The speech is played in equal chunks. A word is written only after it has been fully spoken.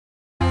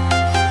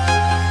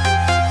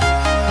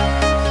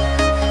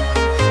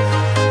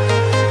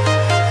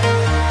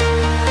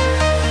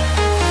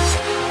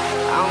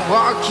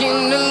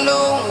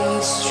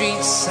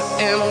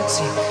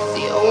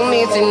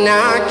thing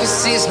I can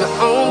see is my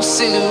own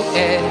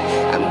silhouette.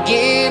 I'm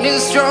getting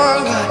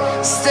stronger,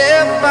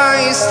 step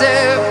by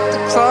step. The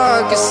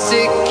clock is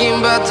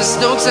ticking, but there's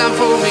no time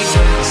for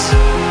regrets.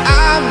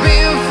 I've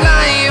been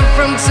flying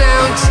from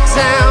town to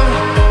town,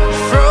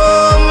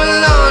 from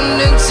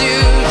London to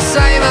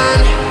Taiwan.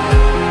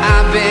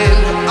 I've been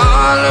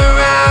all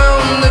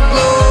around the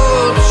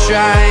globe,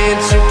 trying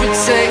to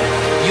protect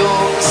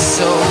your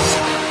soul.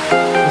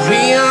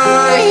 We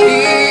are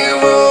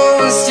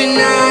heroes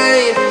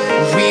tonight.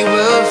 We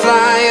will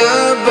fly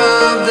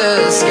above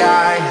the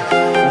sky.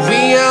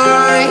 We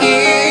are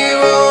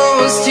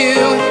heroes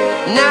tonight.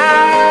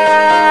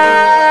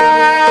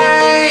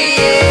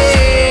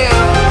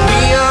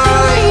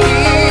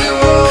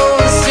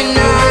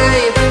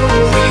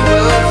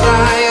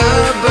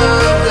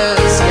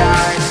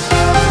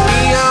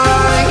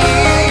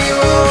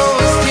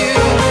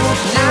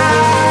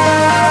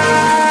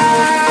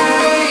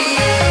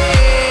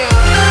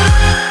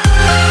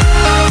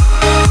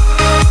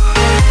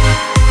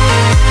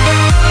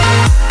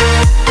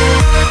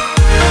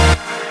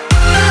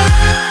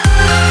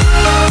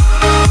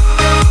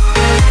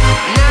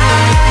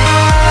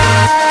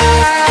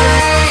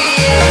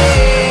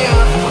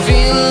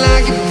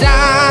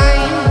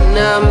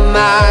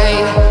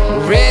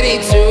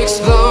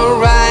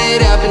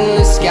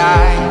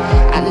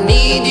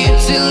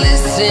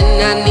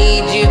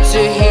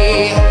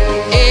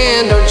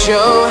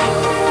 Show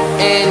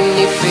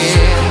any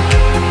fear.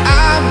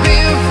 I've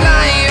been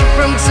flying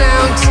from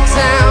town to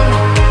town,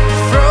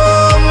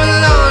 from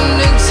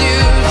London to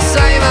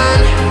Taiwan.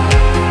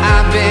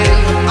 I've been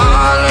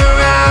all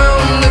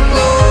around the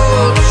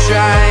globe,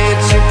 trying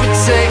to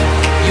protect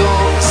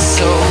your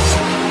soul.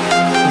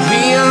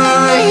 We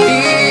are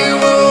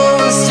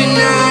heroes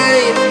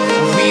tonight.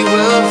 We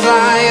will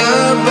fly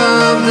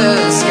above the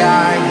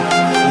sky.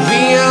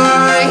 We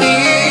are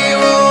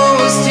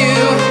heroes tonight.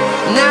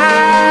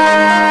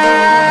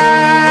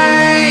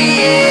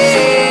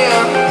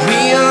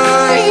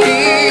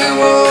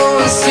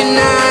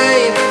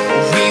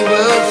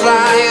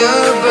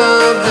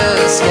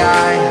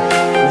 Sky.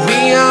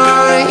 We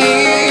are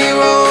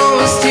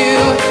heroes tonight.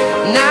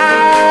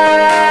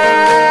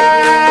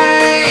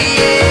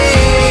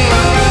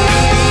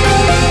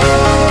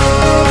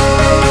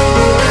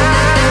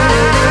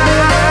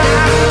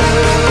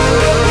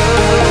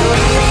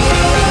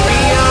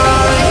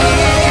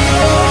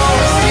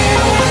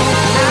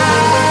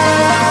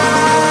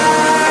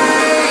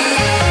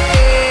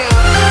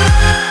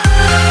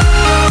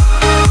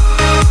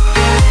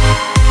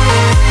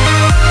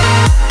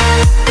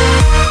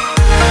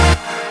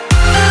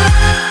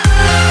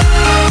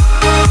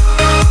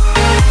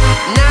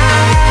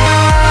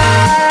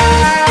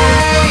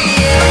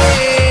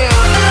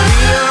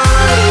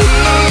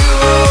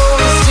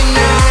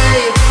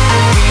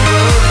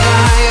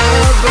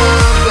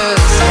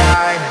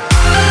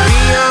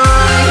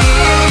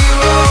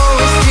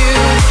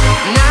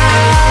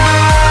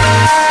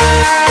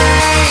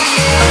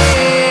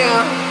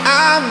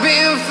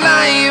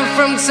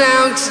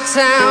 Town to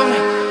town,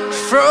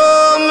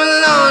 from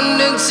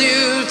London to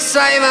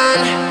Taiwan.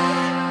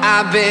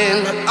 I've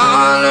been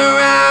all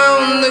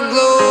around the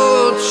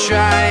globe,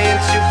 trying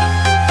to.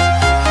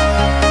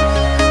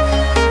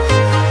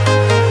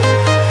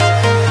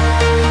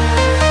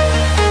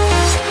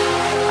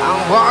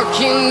 I'm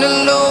walking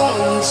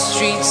alone, the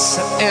streets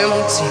are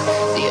empty.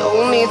 The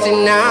only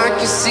thing I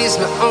can see is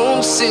my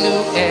own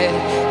silhouette.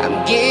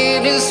 I'm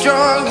getting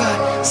stronger,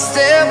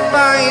 step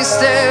by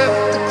step.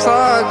 The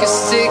clock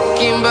is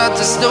ticking, but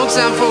there's no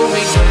time for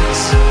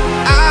regrets.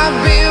 I've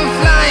been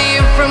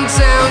flying from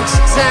town to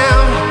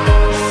town,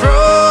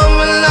 from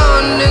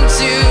London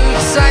to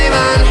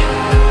Taiwan.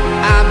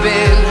 I've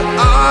been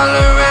all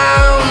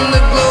around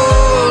the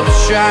globe,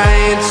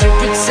 trying to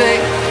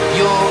protect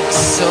your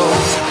soul.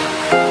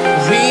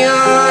 We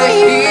are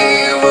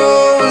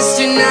heroes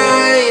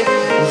tonight.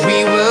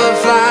 We will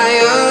fly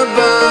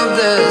above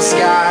the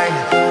sky.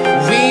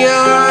 We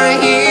are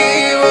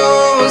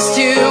heroes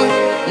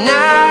tonight.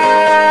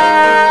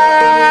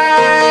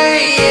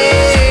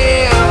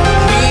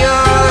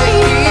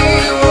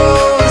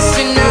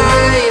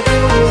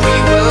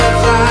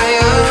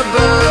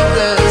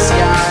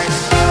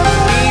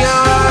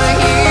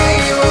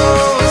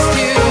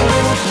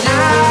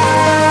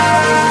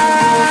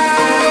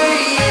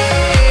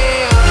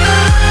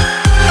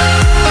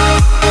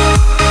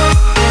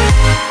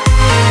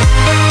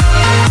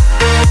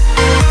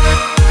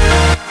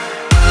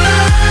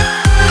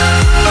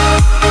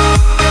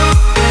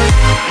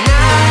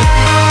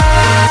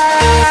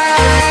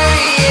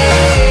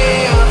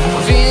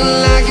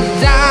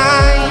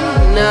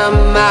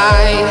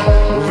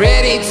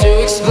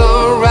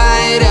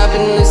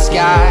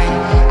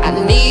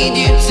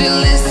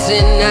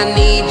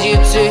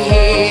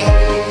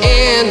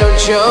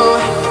 Show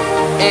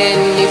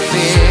any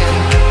fear.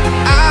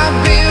 I've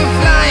been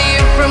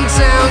flying from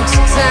town to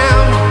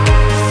town,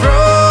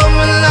 from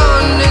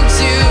London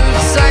to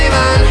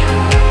Taiwan.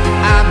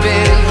 I've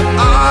been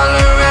all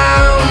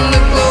around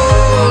the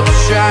globe,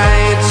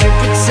 trying to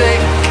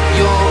protect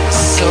your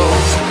soul.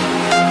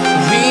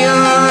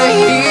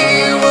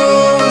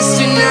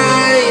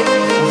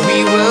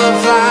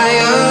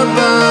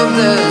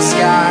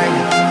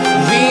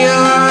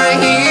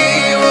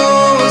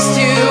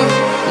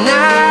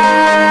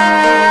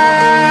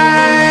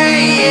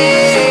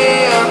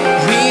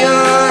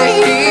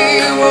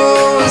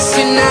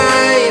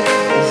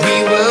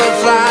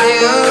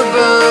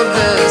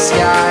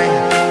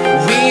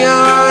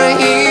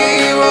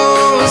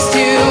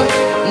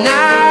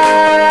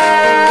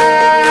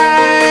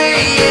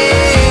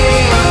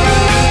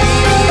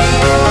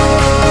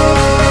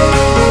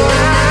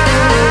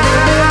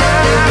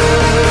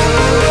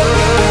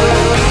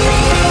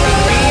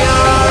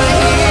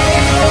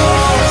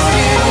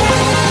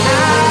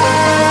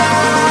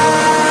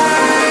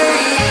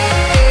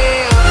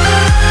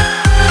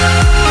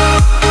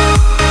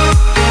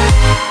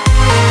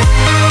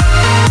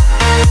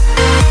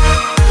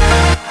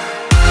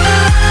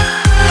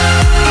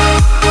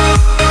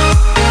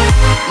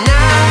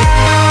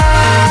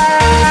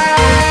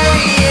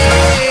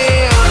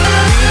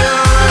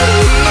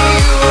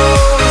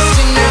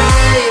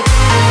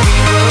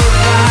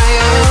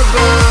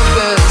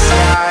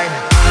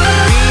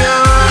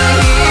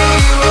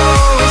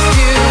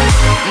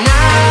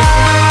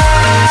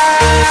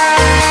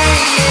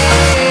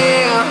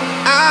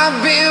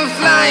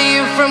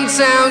 from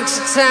town to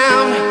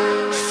town,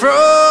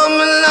 from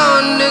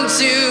London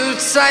to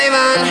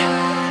Taiwan.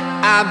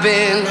 I've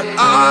been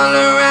all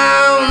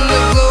around the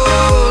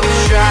globe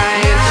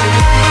trying to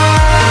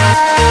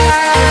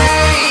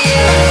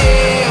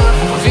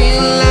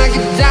feel like a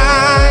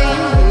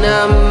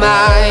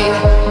dynamite,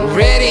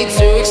 ready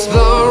to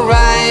explode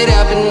right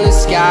up in the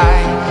sky.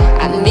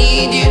 I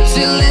need you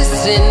to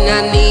listen,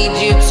 I need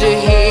you to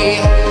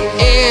hear,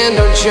 and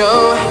don't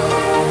show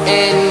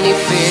any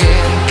fear.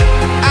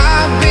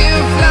 I've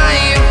been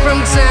flying from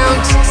town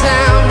to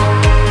town,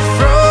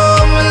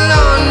 from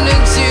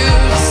London to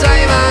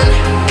Taiwan.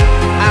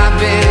 I've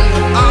been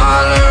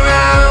all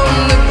around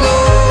the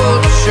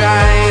globe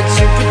trying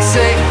to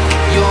protect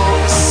your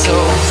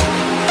soul.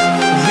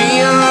 We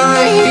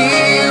are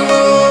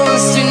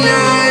heroes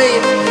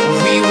tonight,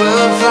 we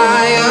will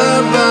fly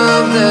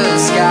above the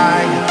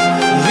sky.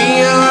 We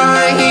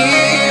are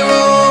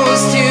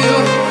heroes tonight,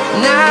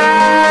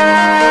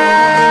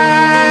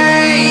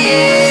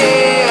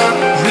 yeah.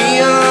 We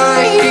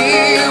are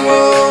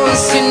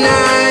heroes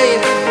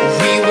tonight,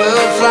 we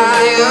will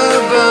fly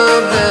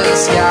above the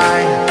sky.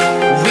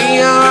 We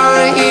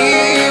are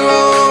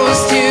heroes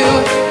tonight,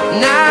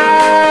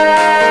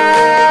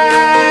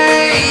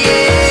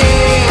 yeah.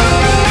 We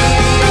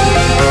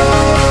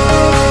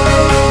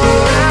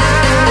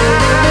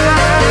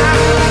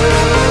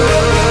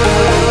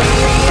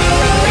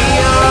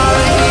are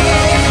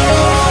heroes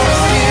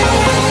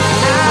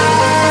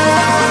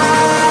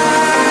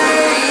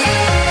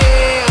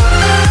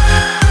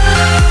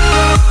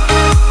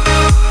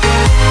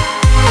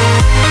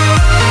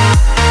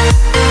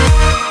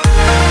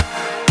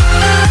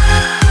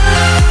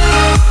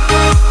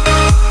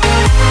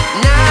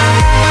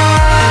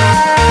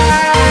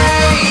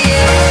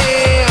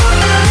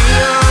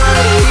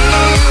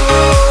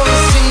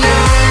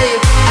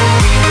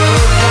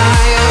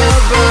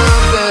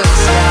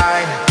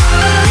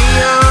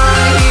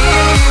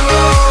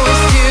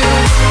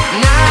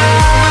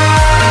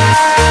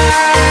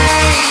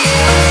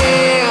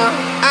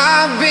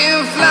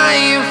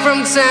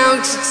town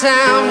to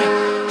town,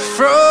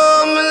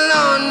 from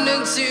London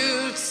to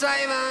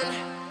Taiwan.